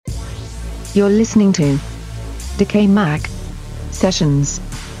You're listening to DecayMag Sessions.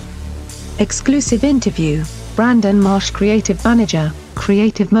 Exclusive interview, Brandon Marsh, Creative Manager,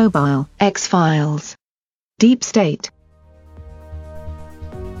 Creative Mobile, X-Files, Deep State.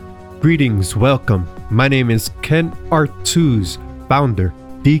 Greetings, welcome. My name is Ken Artuz, founder,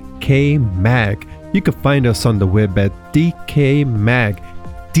 DecayMag. You can find us on the web at DecayMag,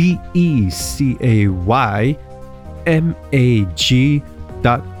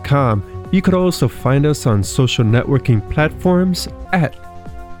 DecayMag.com. You could also find us on social networking platforms at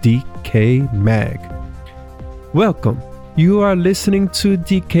DecayMag. Welcome. You are listening to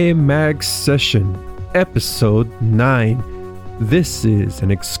DecayMag Session, Episode 9. This is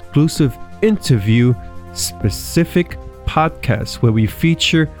an exclusive interview specific podcast where we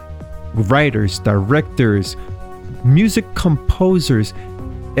feature writers, directors, music composers,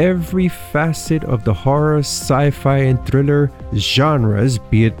 every facet of the horror, sci-fi, and thriller genres,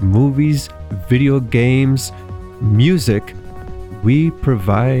 be it movies, video games, music. We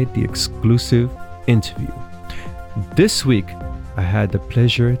provide the exclusive interview. This week, I had the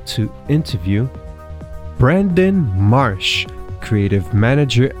pleasure to interview Brandon Marsh, Creative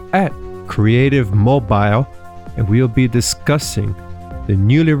Manager at Creative Mobile, and we'll be discussing the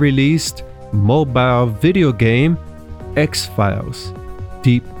newly released mobile video game X-Files,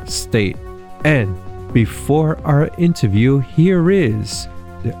 Deep State. And before our interview, here is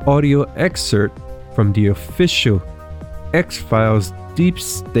the audio excerpt from the official X-Files Deep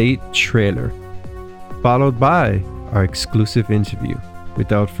State trailer, followed by our exclusive interview.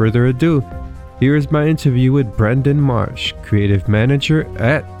 Without further ado, here is my interview with Brandon Marsh, Creative Manager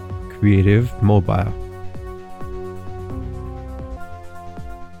at Creative Mobile.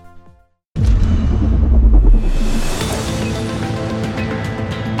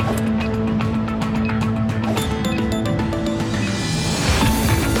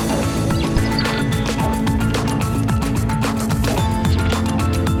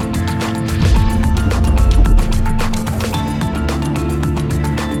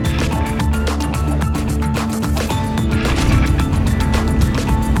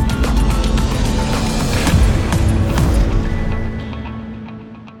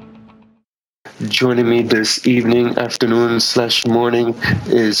 Joining me this evening, afternoon/morning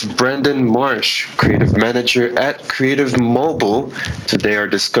is Brandon Marsh, Creative Manager at Creative Mobile. Today our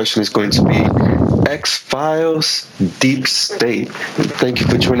discussion is going to be X-Files Deep State. Thank you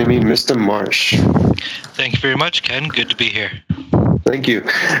for joining me, Mr. Marsh. Thank you very much, Ken. Good to be here. Thank you.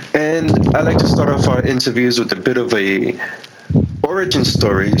 And I like to start off our interviews with a bit of a origin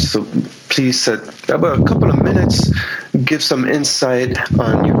story. So please set about a couple of minutes, give some insight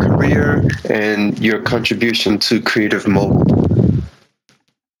on your career and your contribution to Creative Mobile.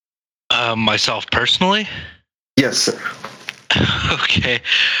 Myself personally? Yes, sir. Okay.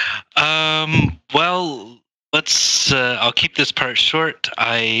 Well, I'll keep this part short.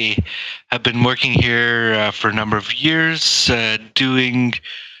 I have been working here for a number of years, doing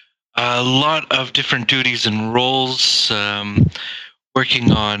a lot of different duties and roles,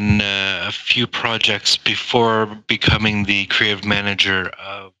 working on a few projects before becoming the creative manager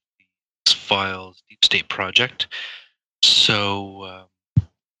of the X-Files Deep State project. So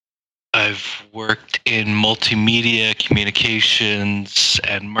I've worked in multimedia, communications,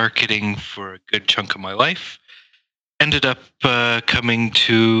 and marketing for a good chunk of my life. Ended up coming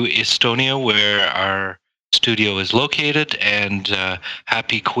to Estonia, where our studio is located, and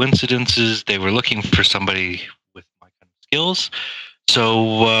happy coincidences, they were looking for somebody with my kind of skills.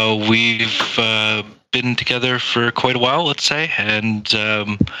 So we've been together for quite a while, let's say, and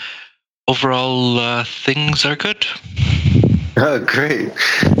overall things are good. Oh, great.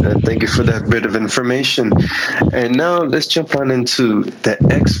 Thank you for that bit of information. And now let's jump on into the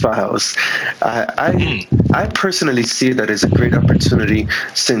X-Files. I personally see that as a great opportunity,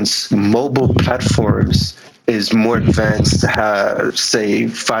 since mobile platforms is more advanced, say,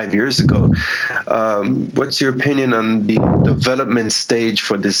 5 years ago. What's your opinion on the development stage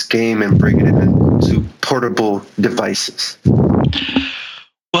for this game and bringing it into portable devices?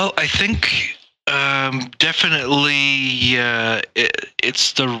 Well, I think definitely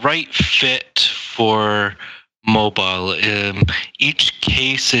it's the right fit for mobile. Each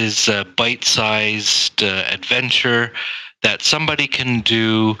case is a bite-sized adventure that somebody can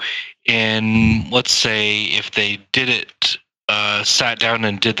do in, let's say, if they did it, sat down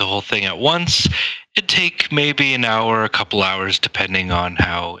and did the whole thing at once, it'd take maybe an hour, a couple hours, depending on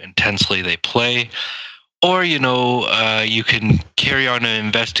how intensely they play. Or, you can carry on an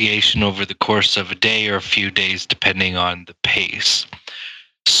investigation over the course of a day or a few days, depending on the pace.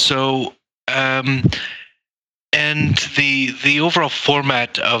 So, and And the overall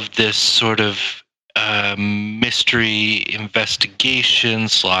format of this sort of mystery investigation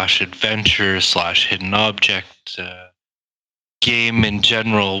 / adventure / hidden object game in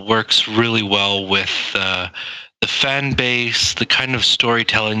general works really well with the fan base, the kind of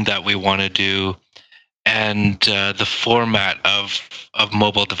storytelling that we want to do, and the format of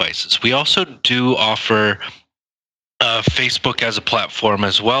mobile devices. We also do offer Facebook as a platform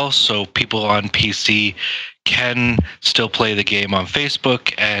as well, so people on PC can still play the game on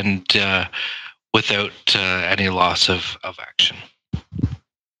Facebook and without any loss of action.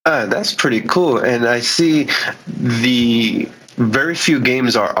 That's pretty cool. And I see the very few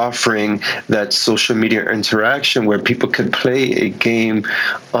games are offering that social media interaction where people can play a game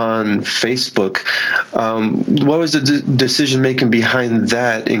on Facebook. What was the decision making behind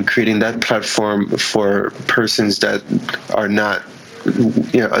that in creating that platform for persons that are not,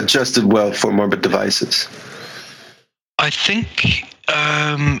 adjusted well for mobile devices? I think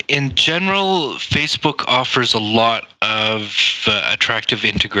in general, Facebook offers a lot of attractive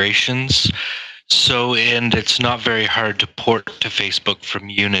integrations. And it's not very hard to port to Facebook from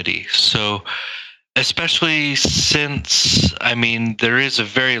Unity. So especially since, there is a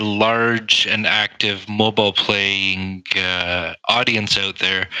very large and active mobile playing audience out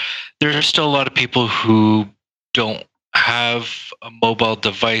there, there are still a lot of people who don't have a mobile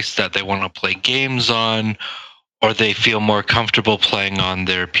device that they want to play games on, or they feel more comfortable playing on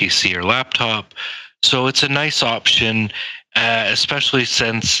their PC or laptop. So it's a nice option, especially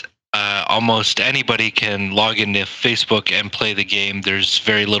since almost anybody can log into Facebook and play the game. There's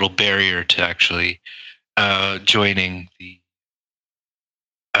very little barrier to actually joining the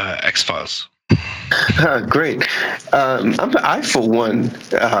X-Files. Great. I, for one,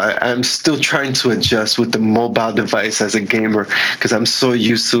 I'm still trying to adjust with the mobile device as a gamer because I'm so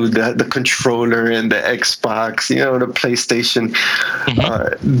used to the controller and the Xbox, the PlayStation.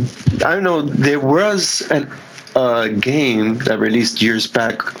 Mm-hmm. I know there was a game that released years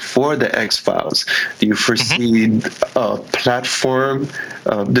back for the X-Files. Do you foresee a platform,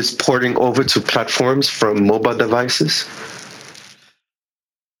 this porting over to platforms from mobile devices?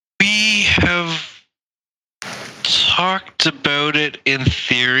 We have talked about it in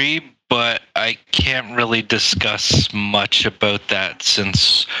theory, but I can't really discuss much about that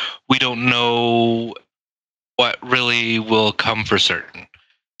since we don't know what really will come for certain.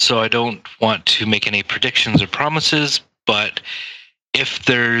 So I don't want to make any predictions or promises, but if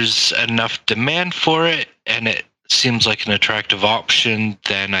there's enough demand for it and it seems like an attractive option,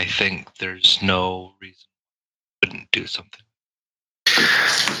 then I think there's no reason I wouldn't do something.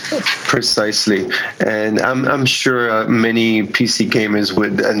 Precisely, and I'm sure many PC gamers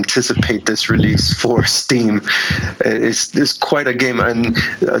would anticipate this release for Steam. It's quite a game, and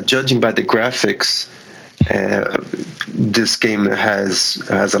judging by the graphics, this game has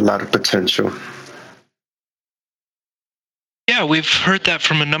a lot of potential. Yeah, we've heard that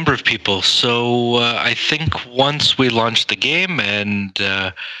from a number of people. So I think once we launch the game and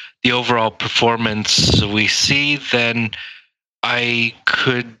the overall performance we see, then I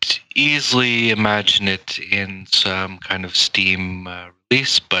could easily imagine it in some kind of Steam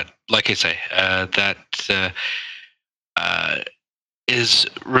release. But like I say, that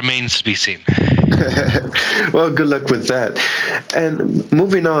remains to be seen. Well, good luck with that. And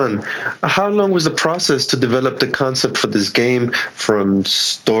moving on, how long was the process to develop the concept for this game, from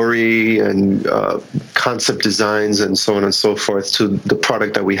story and concept designs and so on and so forth to the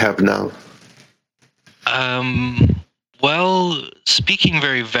product that we have now? Well, speaking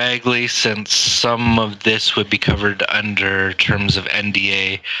very vaguely, since some of this would be covered under terms of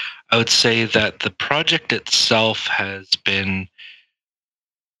NDA, I would say that the project itself has been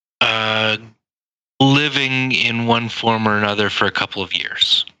living in one form or another for a couple of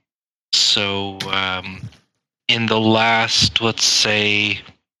years. So in the last, let's say,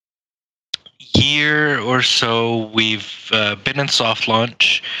 year or so, we've been in soft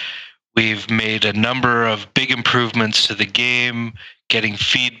launch. We've made a number of big improvements to the game, getting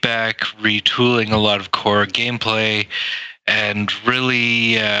feedback, retooling a lot of core gameplay, and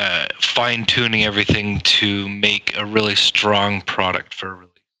really fine-tuning everything to make a really strong product for release.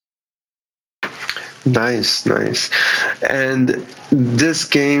 Nice. And this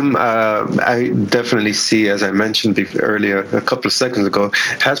game, I definitely see, as I mentioned earlier, a couple of seconds ago,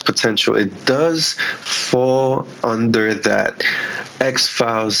 has potential. It does fall under that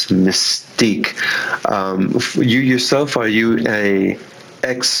X-Files mystique. You yourself, are you a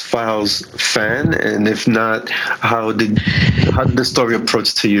X-Files fan? And if not, how did the story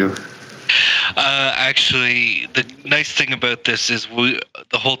approach to you? Actually, the nice thing about this is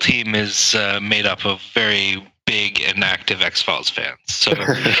the whole team is made up of very big and active X-Files fans. So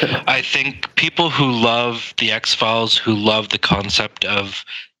I think people who love the X-Files, who love the concept of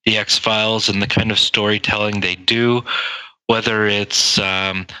the X-Files and the kind of storytelling they do, whether it's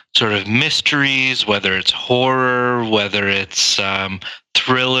sort of mysteries, whether it's horror, whether it's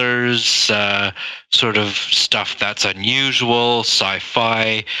thrillers, sort of stuff that's unusual,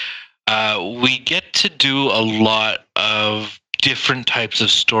 sci-fi, we get to do a lot of different types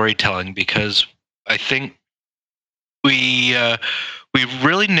of storytelling because I think we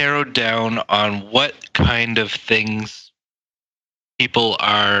really narrowed down on what kind of things people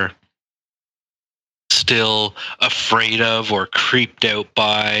are still afraid of or creeped out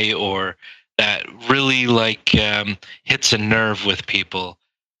by, or that really hits a nerve with people,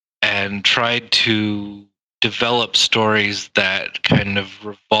 and tried to develop stories that kind of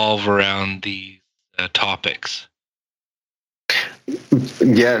revolve around these topics.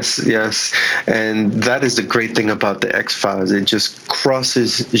 Yes. And that is the great thing about the X-Files. It just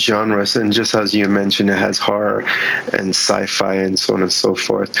crosses genres. And just as you mentioned, it has horror and sci-fi and so on and so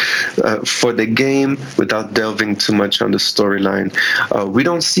forth. For the game, without delving too much on the storyline, we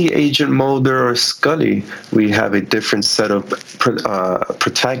don't see Agent Mulder or Scully. We have a different set of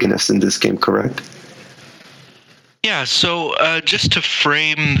protagonists in this game, correct? Yeah, so just to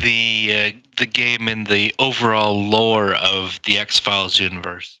frame the game in the overall lore of the X-Files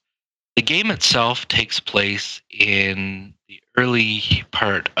universe, the game itself takes place in the early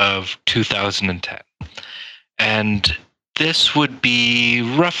part of 2010. And this would be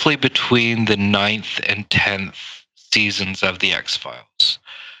roughly between the 9th and 10th seasons of the X-Files.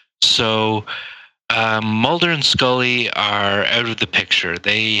 So Mulder and Scully are out of the picture.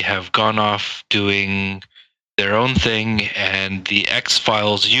 They have gone off doing their own thing, and the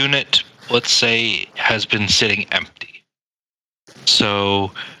X-Files unit, let's say, has been sitting empty.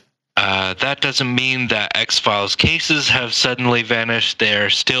 So that doesn't mean that X-Files cases have suddenly vanished.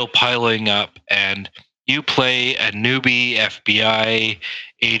 They're still piling up, and you play a newbie FBI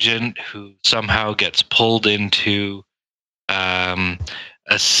agent who somehow gets pulled into a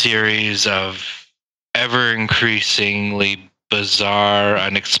series of ever-increasingly bizarre,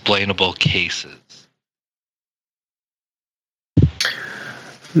 unexplainable cases.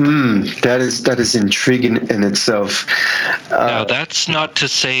 That is intriguing in itself. Now, that's not to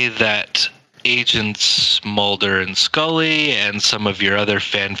say that Agents Mulder and Scully and some of your other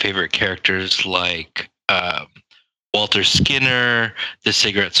fan favorite characters like Walter Skinner, the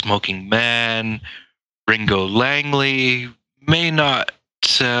cigarette smoking man, Ringo Langley may not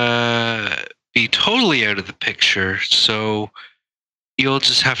be totally out of the picture. So you'll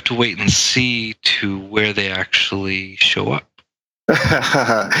just have to wait and see to where they actually show up.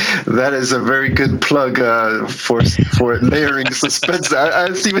 That is a very good plug for layering suspense.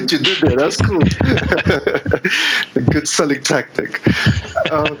 I see what you did there. That's cool. A good selling tactic.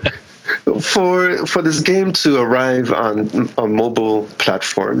 For this game to arrive on mobile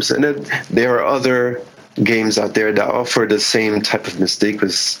platforms, and there are other games out there that offer the same type of mistake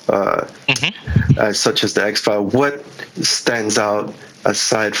as such as the X-Files. What stands out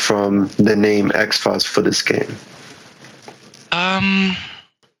aside from the name X-Files for this game?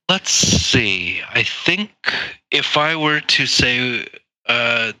 Let's see. I think if I were to say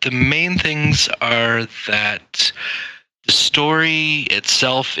the main things are that the story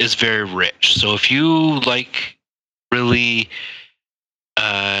itself is very rich. So if you like really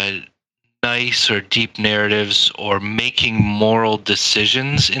nice or deep narratives or making moral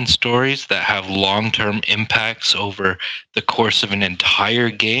decisions in stories that have long-term impacts over the course of an entire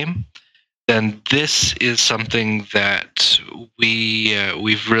game, then this is something that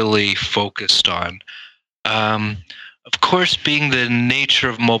we've really focused on. Of course, being the nature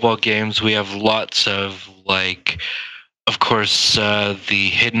of mobile games, we have lots of of course, the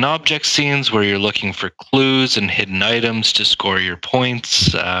hidden object scenes where you're looking for clues and hidden items to score your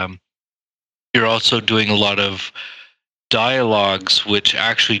points. You're also doing a lot of dialogues which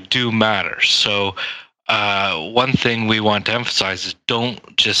actually do matter. So one thing we want to emphasize is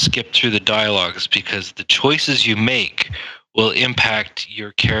don't just skip through the dialogues, because the choices you make will impact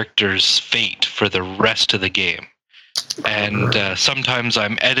your character's fate for the rest of the game. And sometimes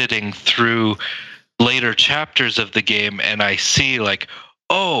I'm editing through later chapters of the game and I see the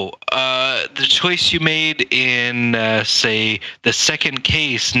choice you made in, say, the second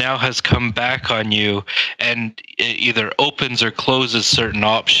case now has come back on you, and it either opens or closes certain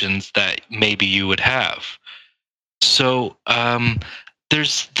options that maybe you would have. So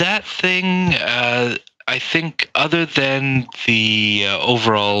there's that thing. I think other than the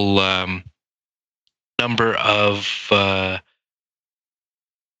overall number of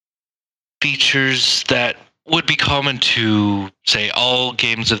features that would be common to say all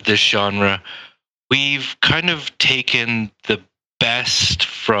games of this genre. We've kind of taken the best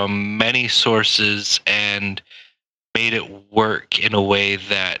from many sources and made it work in a way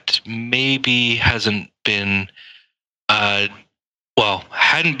that maybe hasn't been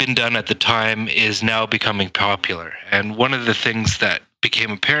hadn't been done at the time, is now becoming popular. And one of the things that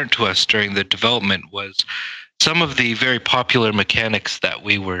became apparent to us during the development was some of the very popular mechanics that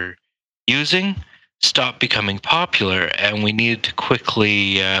we were using stopped becoming popular, and we needed to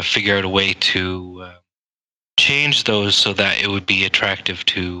quickly figure out a way to change those so that it would be attractive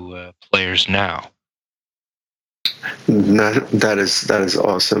to players now. That is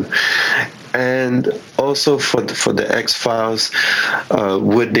awesome. And also for the X-Files,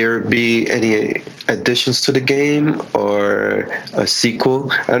 would there be any additions to the game or a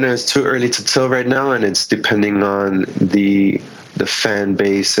sequel? I know it's too early to tell right now, and it's depending on the fan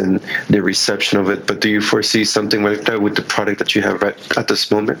base and the reception of it. But do you foresee something like that with the product that you have right at this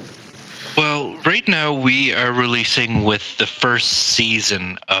moment? Well, right now we are releasing with the first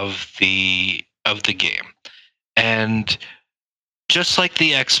season of the game. And just like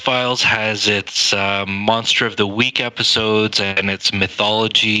the X-Files has its Monster of the Week episodes and its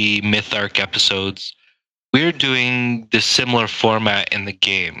mythology, myth arc episodes, we're doing this similar format in the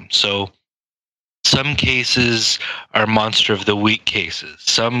game. So some cases are Monster of the Week cases.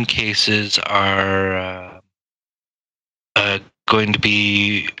 Some cases are going to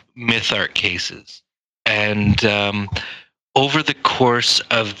be myth arc cases. And over the course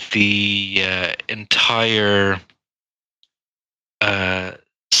of the entire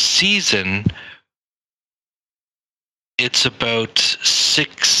season, it's about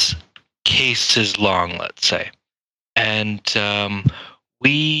 6 cases long, let's say. And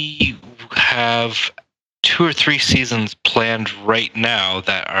we have 2 or 3 seasons planned right now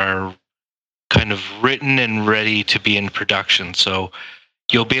that are kind of written and ready to be in production. So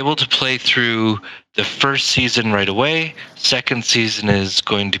you'll be able to play through the first season right away. Second season is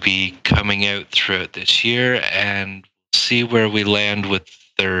going to be coming out throughout this year, and see where we land with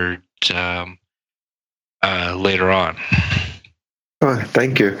third later on. Oh,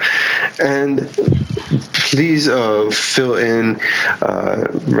 thank you. And please fill in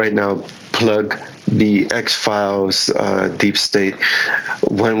right now, plug the X-Files Deep State.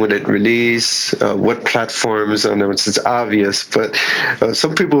 When would it release? What platforms? I know it's obvious, but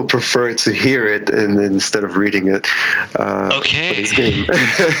some people prefer to hear it and instead of reading it. Okay.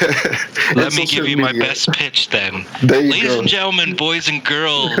 Let me give you my best pitch then. Ladies and gentlemen, boys and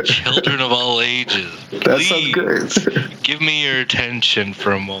girls, children of all ages, that sounds great. Give me your attention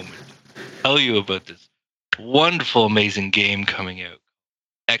for a moment. I'll tell you about this wonderful, amazing game coming out.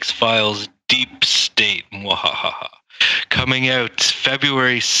 X-Files Deep State. Mwahaha. Coming out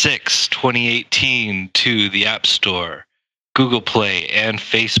February 6, 2018 to the App Store, Google Play, and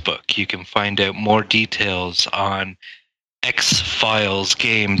Facebook. You can find out more details on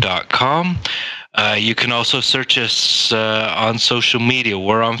xfilesgame.com. You can also search us on social media.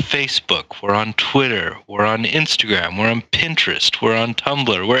 We're on Facebook, we're on Twitter, we're on Instagram, we're on Pinterest, we're on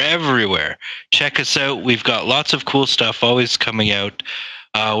Tumblr, we're everywhere. Check us out. We've got lots of cool stuff always coming out.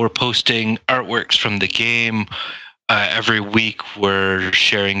 We're posting artworks from the game. Every week we're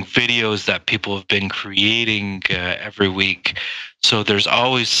sharing videos that people have been creating every week. So there's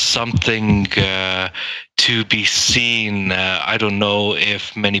always something to be seen. I don't know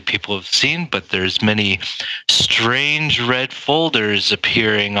if many people have seen, but there's many strange red folders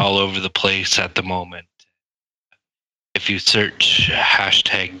appearing all over the place at the moment. If you search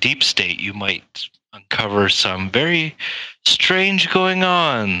hashtag Deep State, you might uncover some very strange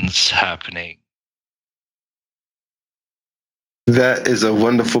going-ons happening. That is a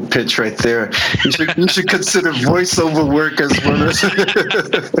wonderful pitch right there. You should consider voiceover work as one of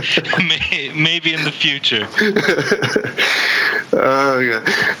maybe in the future. Yeah.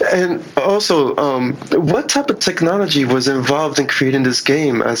 And also, what type of technology was involved in creating this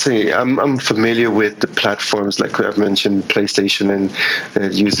game? I'm familiar with the platforms like I've mentioned, PlayStation,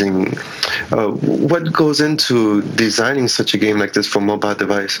 and using. What goes into designing such a game like this for mobile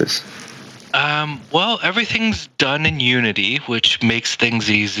devices? Well, everything's done in Unity, which makes things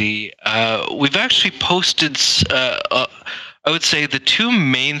easy. We've actually posted, I would say the 2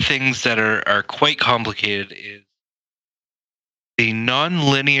 main things that are quite complicated is the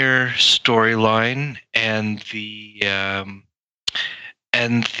non-linear storyline and the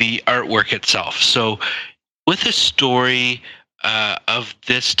artwork itself. So with a story of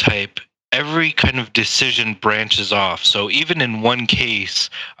this type, every kind of decision branches off. So even in one case,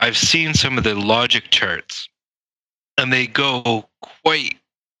 I've seen some of the logic charts, and they go quite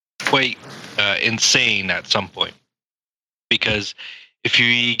quite insane at some point. Because if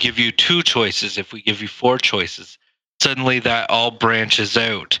we give you 2 choices, if we give you 4 choices, suddenly that all branches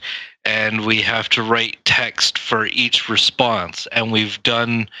out, and we have to write text for each response. And we've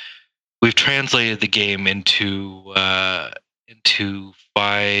translated the game into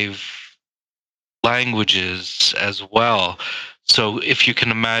 5 languages as well. So if you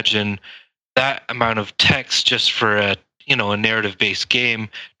can imagine that amount of text just for a narrative-based game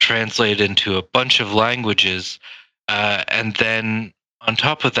translated into a bunch of languages, and then on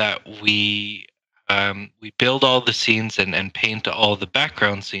top of that, we build all the scenes and paint all the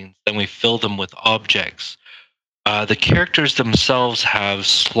background scenes. Then we fill them with objects. The characters themselves have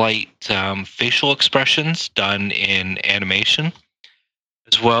slight facial expressions done in animation.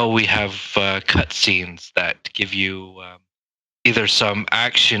 As well, we have cut scenes that give you either some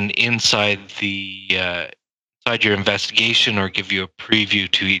action inside inside your investigation or give you a preview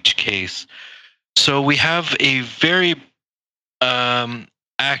to each case. So we have a very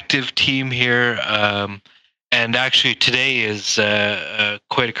active team here. And actually, today is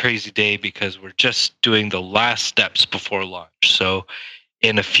quite a crazy day because we're just doing the last steps before launch. So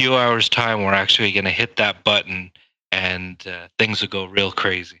in a few hours' time, we're actually going to hit that button and things will go real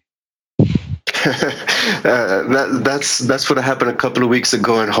crazy. That's what happened a couple of weeks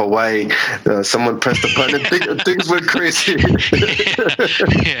ago in Hawaii. Someone pressed a button and things went crazy.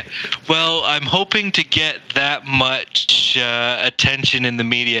 Yeah. Well, I'm hoping to get that much attention in the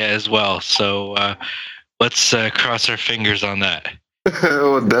media as well. So let's cross our fingers on that.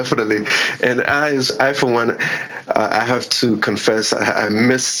 Oh, definitely. And I for one, I have to confess, I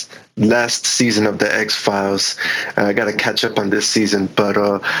missed last season of the X-Files. I got to catch up on this season, but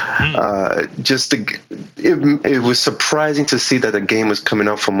it was surprising to see that the game was coming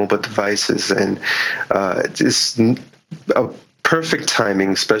out for mobile devices, and it's a perfect timing,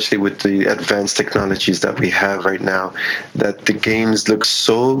 especially with the advanced technologies that we have right now, that the games look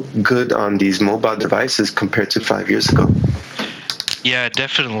so good on these mobile devices compared to 5 years ago. Yeah,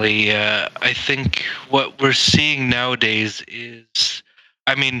 definitely. I think what we're seeing nowadays is,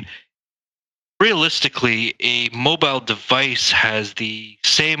 realistically, a mobile device has the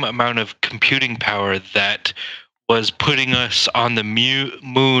same amount of computing power that was putting us on the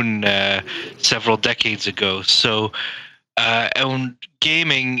moon several decades ago. So, and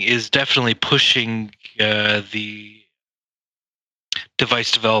gaming is definitely pushing the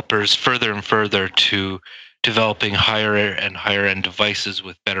device developers further and further to developing higher and higher end devices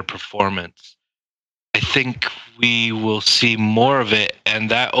with better performance. I think we will see more of it,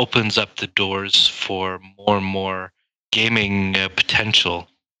 and that opens up the doors for more and more gaming potential.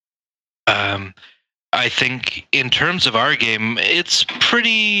 I think in terms of our game, it's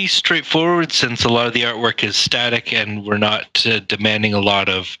pretty straightforward since a lot of the artwork is static and we're not demanding a lot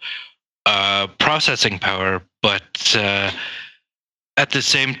of processing power, but at the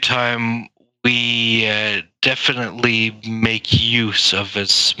same time, we definitely make use of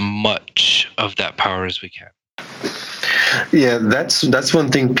as much of that power as we can. Yeah, that's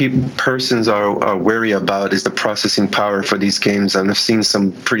one thing persons are wary about, is the processing power for these games. And I've seen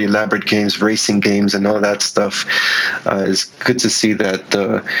some pretty elaborate games, racing games, and all that stuff. It's good to see that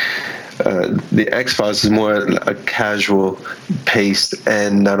the X-Files is more a casual paced,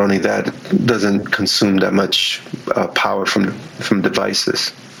 and not only that, it doesn't consume that much power from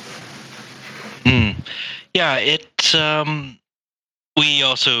devices. Yeah, we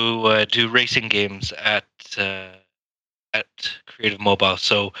also do racing games at Creative Mobile,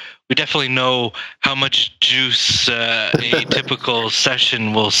 so we definitely know how much juice a typical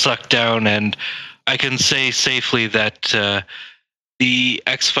session will suck down, and I can say safely that the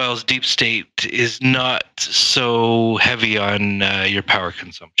X-Files Deep State is not so heavy on your power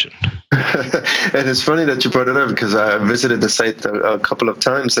consumption. And it's funny that you brought it up, because I visited the site a couple of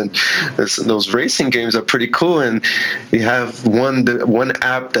times, and those racing games are pretty cool. And you have one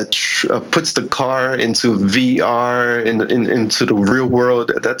app that puts the car into VR, into the real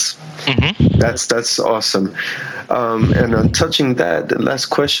world. That's awesome. And on touching that, the last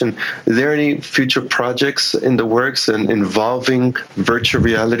question: is there any future projects in the works and involving virtual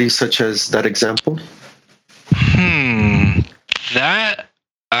reality, such as that example? That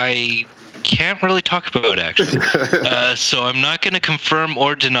I can't really talk about, actually. So I'm not going to confirm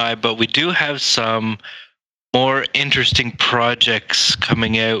or deny, but we do have some more interesting projects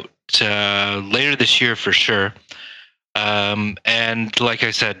coming out later this year for sure. And like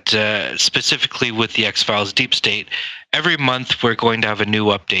I said, specifically with the X-Files Deep State, every month we're going to have a new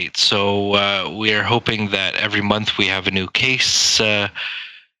update. So we are hoping that every month we have a new case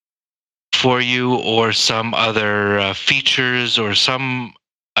for you, or some other features, or some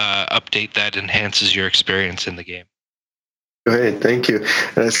update that enhances your experience in the game. Great, thank you.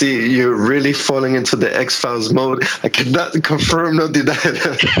 And I see you're really falling into the X-Files mode. I cannot confirm nor deny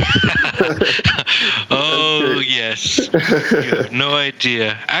that. Oh, yes. You have no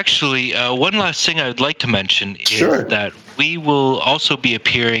idea. Actually, one last thing I would like to mention is that we will also be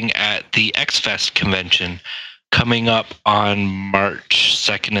appearing at the X-Fest convention coming up on March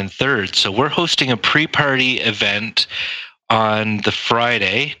 2nd and 3rd. So we're hosting a pre-party event on the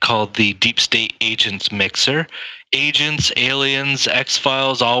Friday called the Deep State Agents Mixer. Agents, aliens,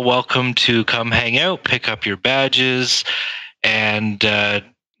 X-Files, all welcome to come hang out, pick up your badges, and,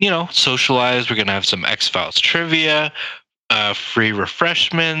 socialize. We're going to have some X-Files trivia, free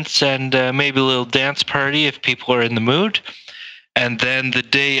refreshments, and maybe a little dance party if people are in the mood. And then the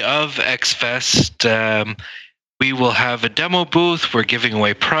day of X-Fest, we will have a demo booth. We're giving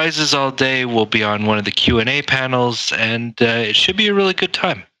away prizes all day. We'll be on one of the Q&A panels, and it should be a really good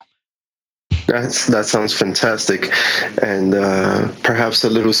time. That sounds fantastic. And perhaps a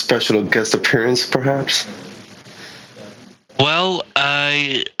little special guest appearance, perhaps? Well,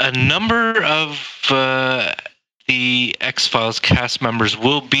 a number of the X-Files cast members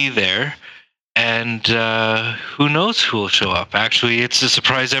will be there. And who knows who will show up. Actually, it's a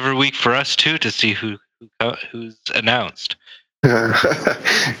surprise every week for us, too, to see who's announced.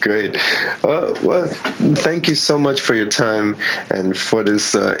 Great. Well, thank you so much for your time and for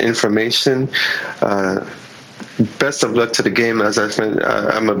this information. Best of luck to the game. As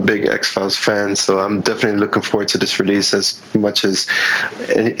I'm a big X-Files fan, so I'm definitely looking forward to this release as much as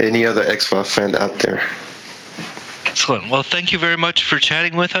any other X-Files fan out there. Excellent. Well, thank you very much for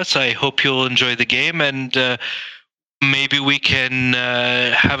chatting with us. I hope you'll enjoy the game, and maybe we can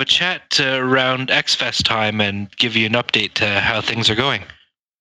have a chat around X-Fest time and give you an update to how things are going.